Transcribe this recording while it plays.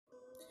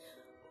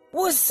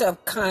What's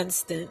up,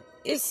 Constant?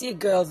 It's your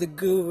girl, the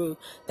Guru.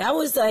 That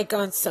was like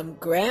on some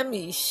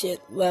Grammy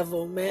shit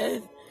level,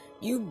 man.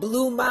 You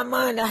blew my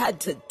mind. I had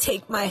to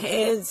take my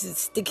hands and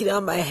stick it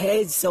on my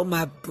head so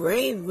my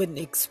brain wouldn't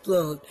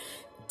explode.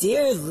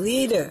 Dear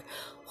leader,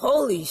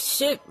 holy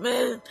shit,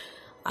 man.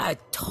 I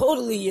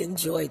totally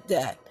enjoyed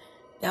that.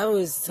 That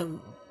was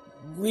some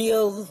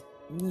real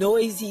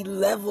noisy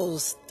level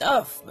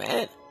stuff,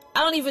 man. I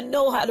don't even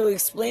know how to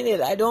explain it.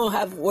 I don't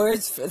have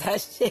words for that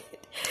shit.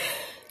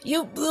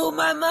 You blew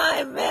my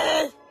mind,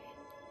 man.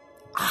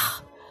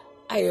 I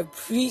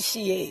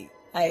appreciate.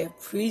 I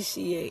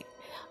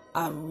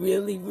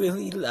really,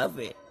 really love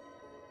it.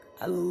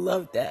 I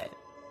love that.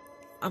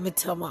 I'm going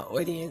to tell my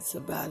audience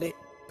about it.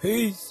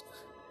 Peace.